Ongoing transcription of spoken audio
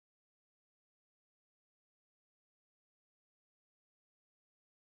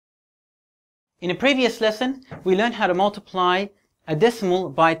In a previous lesson, we learned how to multiply a decimal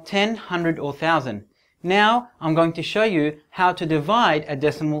by 10, 100 or 1000. Now, I'm going to show you how to divide a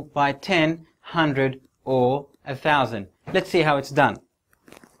decimal by 10, 100 or 1000. Let's see how it's done.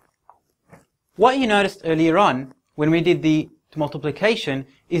 What you noticed earlier on when we did the multiplication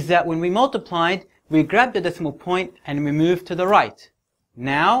is that when we multiplied, we grabbed the decimal point and we moved to the right.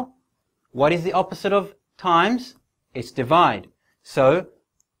 Now, what is the opposite of times? It's divide. So,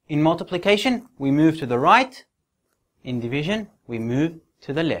 in multiplication, we move to the right. In division, we move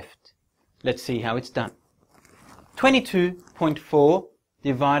to the left. Let's see how it's done. 22.4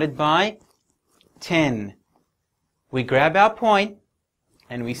 divided by 10. We grab our point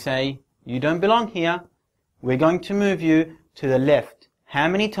and we say, you don't belong here. We're going to move you to the left. How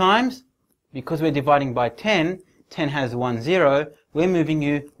many times? Because we're dividing by 10, 10 has 1 0, we're moving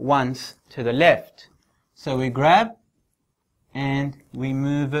you once to the left. So we grab and we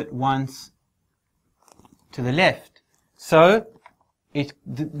move it once to the left. So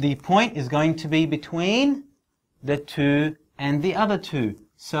the point is going to be between the 2 and the other 2.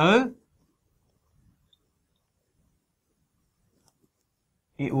 So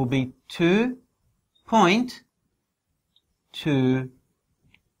it will be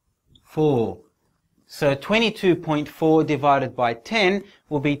 2.24. So 22.4 divided by 10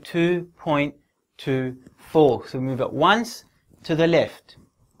 will be 2.24. So we move it once to the left.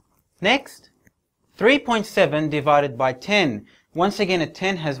 Next, 3.7 divided by 10. Once again, a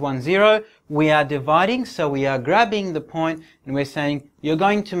 10 has 1 0. We are dividing, so we are grabbing the point and we're saying, you're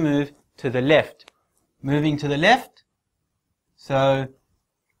going to move to the left. Moving to the left. So,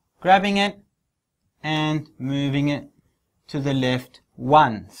 grabbing it and moving it to the left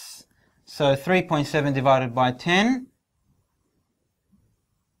once. So 3.7 divided by 10,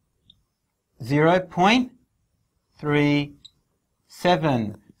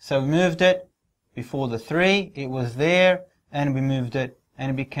 0.37. So we moved it before the 3, it was there, and we moved it,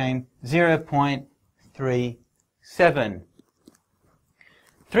 and it became 0.37.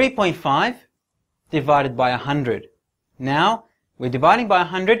 3.5 divided by 100. Now, we're dividing by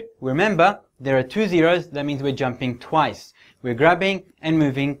 100. Remember, there are 2 zeros, that means we're jumping twice. We're grabbing and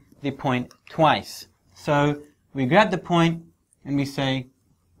moving the point twice. So, we grab the point and we say,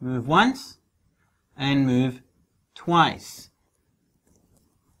 move once and move twice.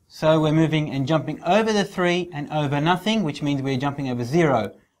 So, we're moving and jumping over the 3 and over nothing, which means we're jumping over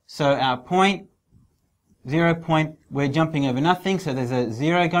 0. So, our point, 0 point, we're jumping over nothing, so there's a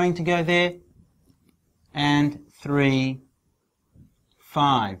 0 going to go there, and 3,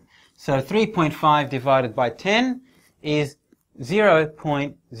 5. So 3.5 divided by 10 is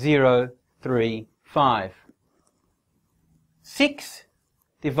 0.035. 6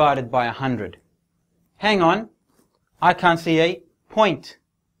 divided by 100. Hang on, I can't see a point.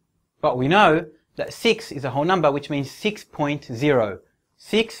 But we know that 6 is a whole number, which means 6.0.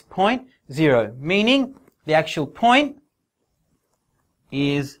 6.0, meaning the actual point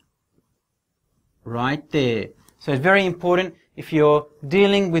is right there. So it's very important. If you're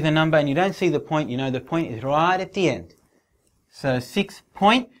dealing with a number and you don't see the point, you know the point is right at the end. So 6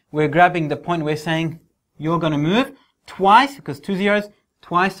 point, we're grabbing the point, we're saying you're going to move twice, because 2 zeros,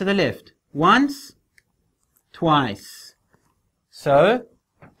 twice to the left. Once, twice. So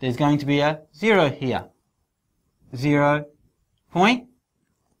there's going to be a 0 here. 0 point.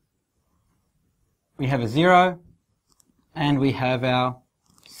 We have a 0 and we have our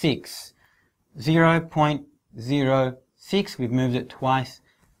 6. 0.06. We've moved it twice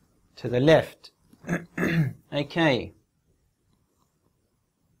to the left. Okay.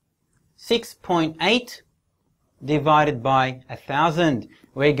 6.8 divided by 1000.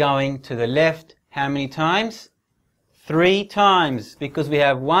 We're going to the left. How many times? 3 times, because we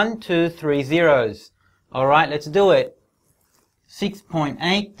have 1, 2, 3 zeros. Alright, let's do it.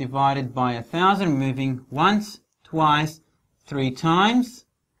 6.8 divided by 1000, moving once, twice, 3 times.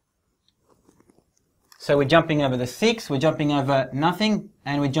 So we're jumping over the 6, we're jumping over nothing,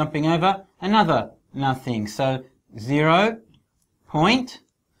 and we're jumping over another nothing. So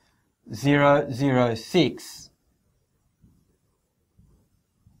 0.006.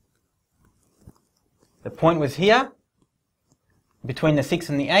 The point was here, between the 6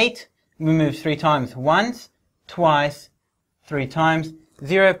 and the 8. We moved 3 times. Once, twice, 3 times.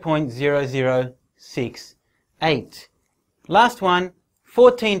 0.0068. Last one.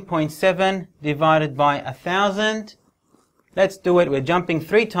 14.7 divided by 1000. Let's do it. We're jumping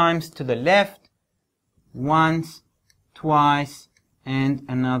 3 times to the left. Once, twice, and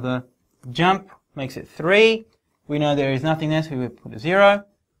another jump. Makes it 3. We know there is nothing there, so we will put a 0.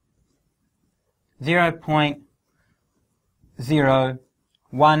 0.015.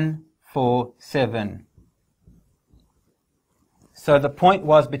 147. So the point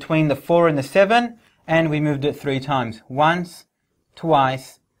was between the 4 and the 7, and we moved it 3 times. Once,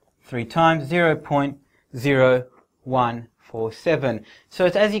 twice, 3 times, 0.0147. So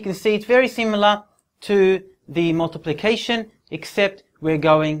it's, as you can see, it's very similar to the multiplication, except we're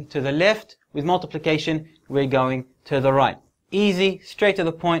going to the left. With multiplication, we're going to the right. Easy, straight to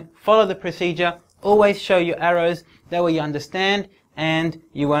the point, follow the procedure, always show your arrows, that way you understand and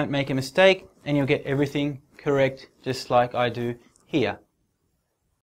you won't make a mistake and you'll get everything correct just like I do here.